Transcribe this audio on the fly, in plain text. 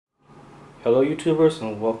Hello YouTubers,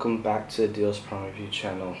 and welcome back to Deals Prime Review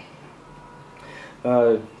channel.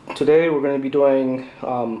 Today we're going to be doing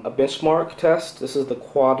a benchmark test. This is the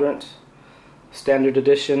Quadrant Standard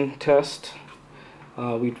Edition test.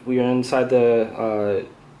 We are inside the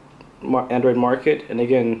Android market, and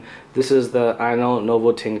again, this is the ainol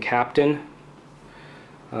novo10 Captain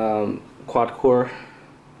quad core.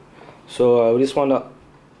 So we just want to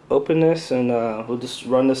open this, and we'll just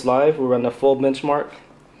run this live. We'll run the full benchmark.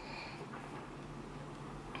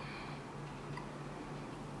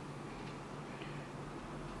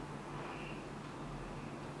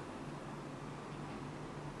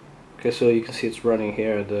 Okay, so you can see it's running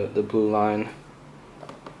here, the blue line.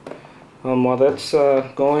 While that's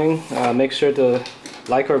going, make sure to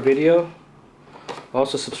like our video.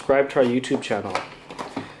 Also subscribe to our YouTube channel.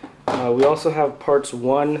 We also have parts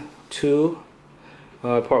 1, 2.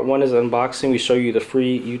 Part 1 is unboxing. We show you the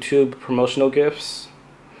free YouTube promotional gifts.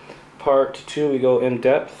 Part 2, we go in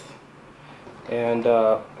depth. And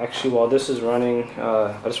actually, while this is running,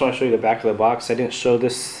 I just want to show you the back of the box. I didn't show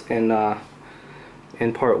this in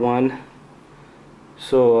part 1.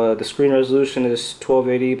 So the screen resolution is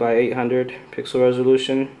 1280 by 800 pixel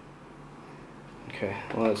resolution. Okay,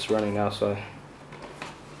 well it's running now, so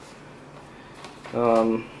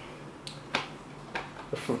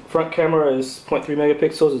the front camera is 0.3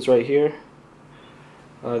 megapixels, it's right here.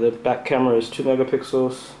 The back camera is 2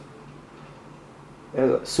 megapixels. It has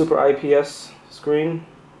a super IPS screen,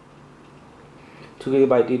 2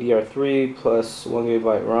 GB DDR3 plus 1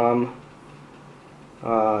 GB RAM.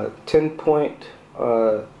 10-point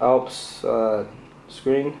Alps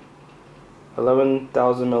screen,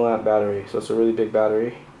 11,000 milliamp battery, so it's a really big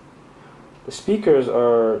battery. The speakers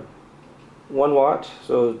are 1 watt,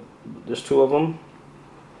 so there's 2 of them.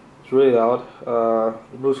 It's really loud.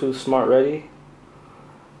 Bluetooth Smart Ready,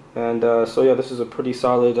 and so yeah, this is a pretty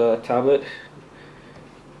solid tablet.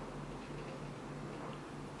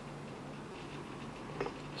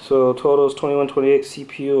 So total is 2128,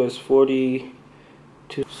 CPU is 40.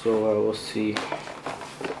 So we'll see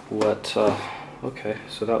what, okay,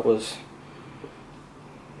 so that was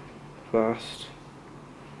fast.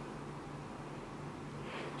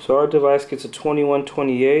 So our device gets a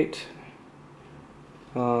 2128.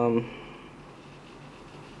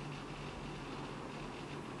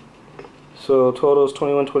 So total is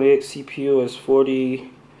 2128, CPU is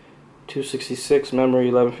 4266,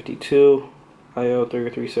 memory 1152, IO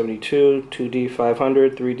 3372, 2D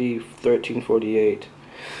 500, 3D 1348.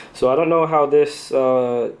 So I don't know how this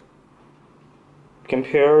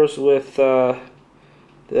compares with the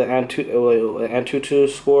Antutu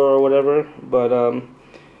score or whatever, but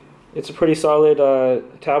it's a pretty solid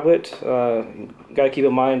tablet. Gotta keep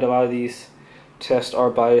in mind a lot of these tests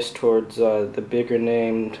are biased towards the bigger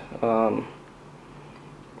named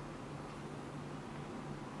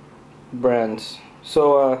brands.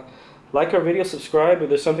 So like our video, subscribe. If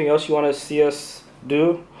there's something else you want to see us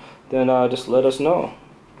do, then just let us know.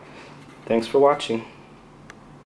 Thanks for watching.